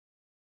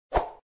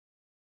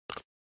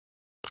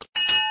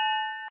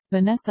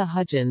Vanessa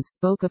Hudgens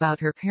spoke about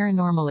her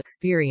paranormal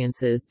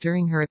experiences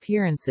during her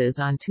appearances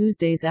on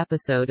Tuesday's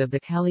episode of The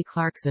Kelly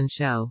Clarkson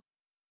Show.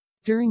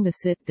 During the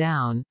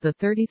sit-down, the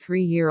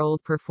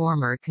 33-year-old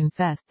performer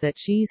confessed that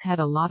she's had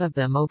a lot of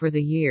them over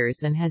the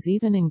years and has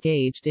even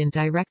engaged in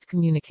direct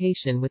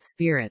communication with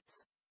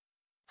spirits.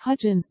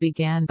 Hudgens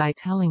began by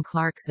telling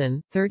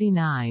Clarkson,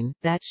 39,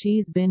 that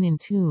she's been in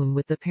tune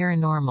with the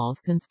paranormal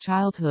since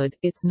childhood.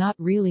 It's not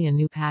really a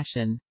new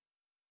passion.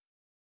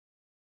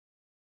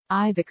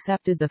 I've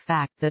accepted the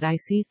fact that I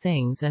see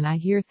things and I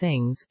hear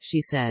things,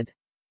 she said.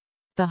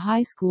 The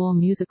high school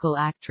musical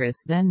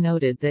actress then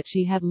noted that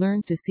she had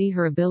learned to see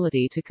her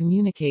ability to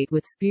communicate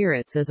with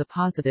spirits as a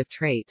positive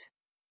trait.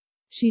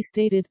 She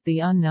stated, "The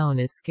unknown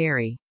is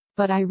scary.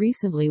 But I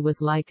recently was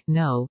like,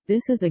 no,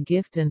 this is a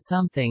gift and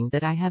something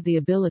that I have the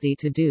ability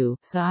to do,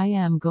 so I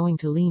am going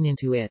to lean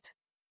into it."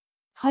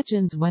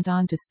 Hudgens went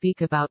on to speak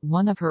about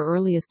one of her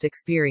earliest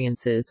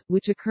experiences,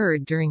 which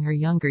occurred during her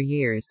younger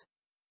years.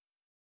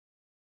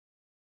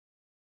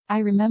 "I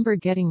remember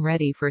getting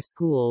ready for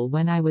school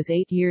when I was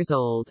 8 years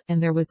old,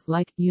 and there was,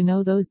 like, you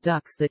know those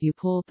ducks that you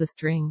pull the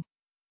string?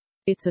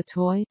 It's a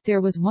toy. There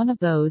was one of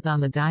those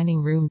on the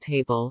dining room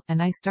table, and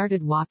I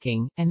started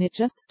walking, and it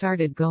just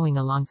started going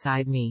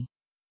alongside me."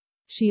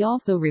 She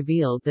also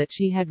revealed that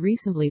she had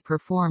recently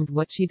performed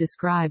what she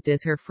described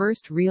as her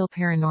first real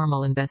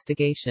paranormal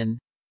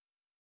investigation.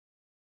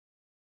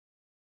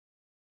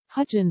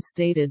 Hudgens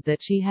stated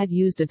that she had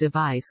used a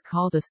device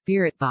called a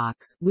spirit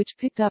box, which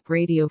picked up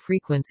radio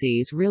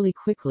frequencies really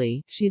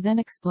quickly. She then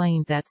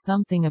explained that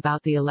something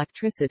about the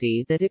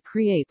electricity that it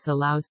creates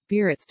allows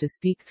spirits to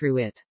speak through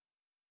it.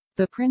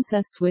 The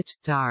Princess Switch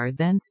star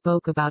then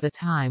spoke about a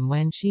time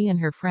when she and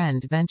her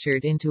friend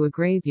ventured into a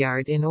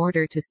graveyard in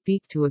order to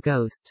speak to a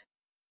ghost.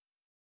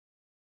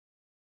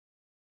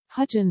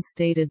 Hudgens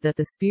stated that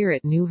the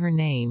spirit knew her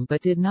name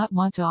but did not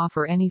want to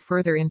offer any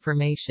further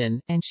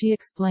information, and she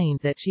explained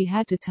that she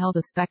had to tell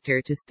the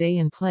specter to stay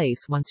in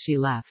place once she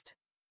left.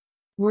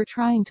 "We're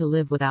trying to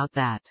live without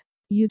that.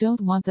 You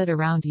don't want that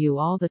around you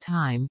all the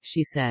time,"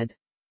 she said.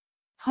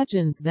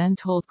 Hudgens then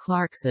told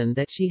Clarkson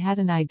that she had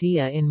an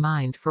idea in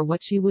mind for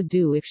what she would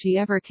do if she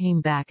ever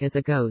came back as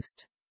a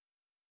ghost.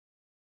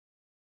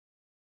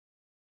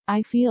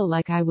 "I feel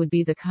like I would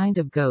be the kind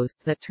of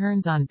ghost that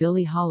turns on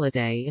Billie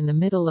Holiday in the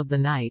middle of the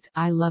night.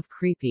 I love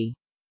creepy."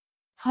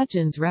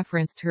 Hudgens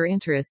referenced her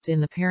interest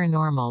in the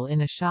paranormal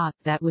in a shot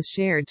that was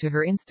shared to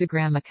her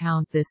Instagram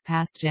account this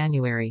past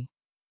January.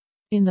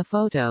 In the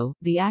photo,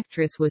 the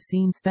actress was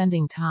seen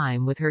spending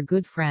time with her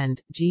good friend,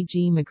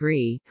 Gigi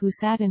McGree, who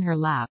sat in her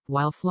lap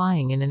while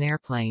flying in an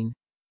airplane.